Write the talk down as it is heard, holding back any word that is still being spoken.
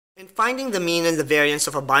In finding the mean and the variance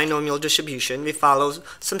of a binomial distribution, we follow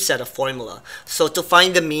some set of formula. So to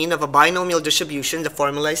find the mean of a binomial distribution, the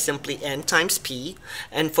formula is simply n times p,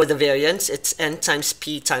 and for the variance, it's n times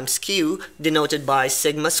p times q, denoted by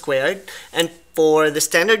sigma squared, and for the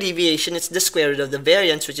standard deviation, it's the square root of the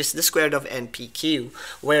variance, which is the square root of npq,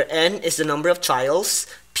 where n is the number of trials,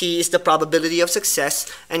 P is the probability of success,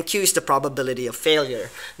 and Q is the probability of failure.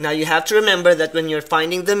 Now you have to remember that when you're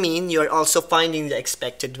finding the mean, you're also finding the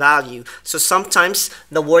expected value. So sometimes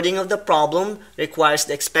the wording of the problem requires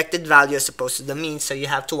the expected value as opposed to the mean, so you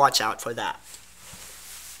have to watch out for that.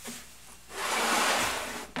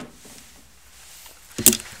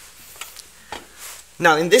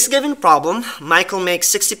 Now in this given problem, Michael makes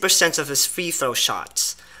 60% of his free throw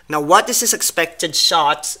shots. Now what is his expected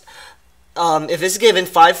shots if it's given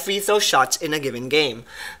 5 free throw shots in a given game?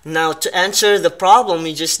 Now to answer the problem,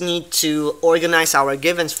 we just need to organize our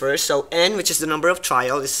givens first. So n, which is the number of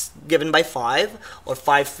trials, is given by 5, or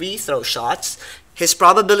 5 free throw shots. His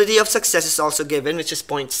probability of success is also given, which is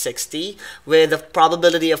 0.60, with a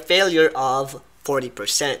probability of failure of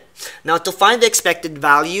 40%. Now to find the expected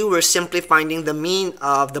value, we're simply finding the mean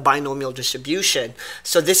of the binomial distribution.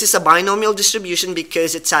 So this is a binomial distribution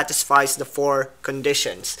because it satisfies the 4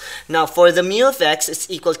 conditions. Now for the mu of x, it's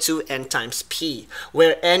equal to n times p,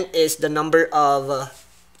 where n is the number of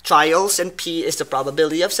trials and p is the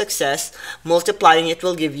probability of success. Multiplying it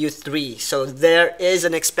will give you 3. So there is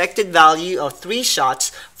an expected value of 3 shots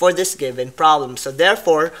for this given problem. So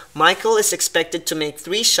therefore, Michael is expected to make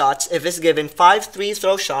 3 shots if he's given 5 free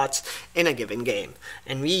throw shots in a given game.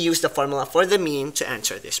 And we use the formula for the mean to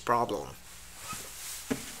answer this problem.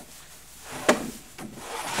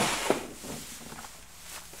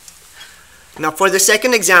 Now for the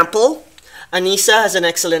second example, Anissa has an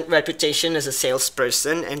excellent reputation as a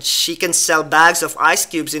salesperson, and she can sell bags of ice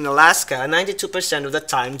cubes in Alaska 92% of the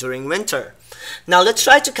time during winter. Now let's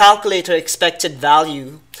try to calculate her expected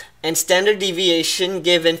value and standard deviation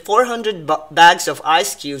given 400 bags of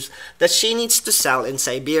ice cubes that she needs to sell in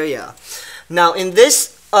Siberia. Now in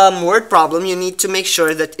this word problem, you need to make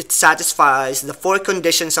sure that it satisfies the 4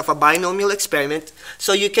 conditions of a binomial experiment,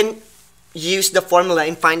 so you can use the formula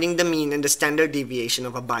in finding the mean and the standard deviation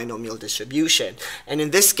of a binomial distribution. And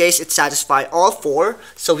in this case, it satisfies all 4,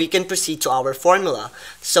 so we can proceed to our formula.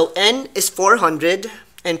 So n is 400,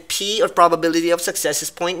 and p, or probability of success, is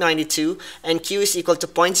 0.92, and q is equal to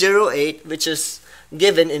 0.08, which is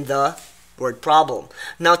given in the word problem.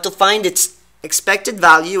 Now to find its expected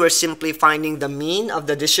value, we're simply finding the mean of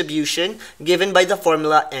the distribution given by the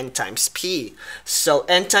formula n times p. So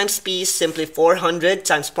n times p is simply 400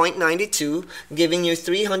 times 0.92, giving you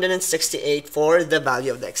 368 for the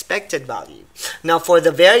value of the expected value. Now for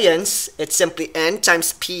the variance, it's simply n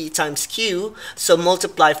times p times q, so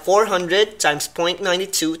multiply 400 times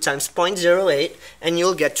 0.92 times 0.08, and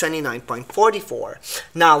you'll get 29.44.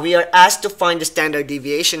 Now we are asked to find the standard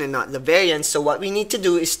deviation and not the variance, so what we need to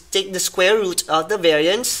do is take the square root of the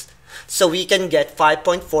variance, so we can get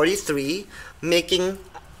 5.43, making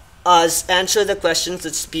us answer the questions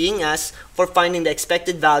that's being asked for finding the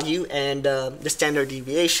expected value and the standard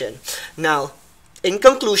deviation. Now in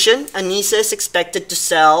conclusion, Anissa is expected to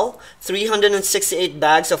sell 368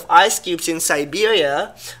 bags of ice cubes in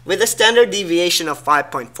Siberia with a standard deviation of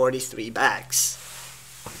 5.43 bags.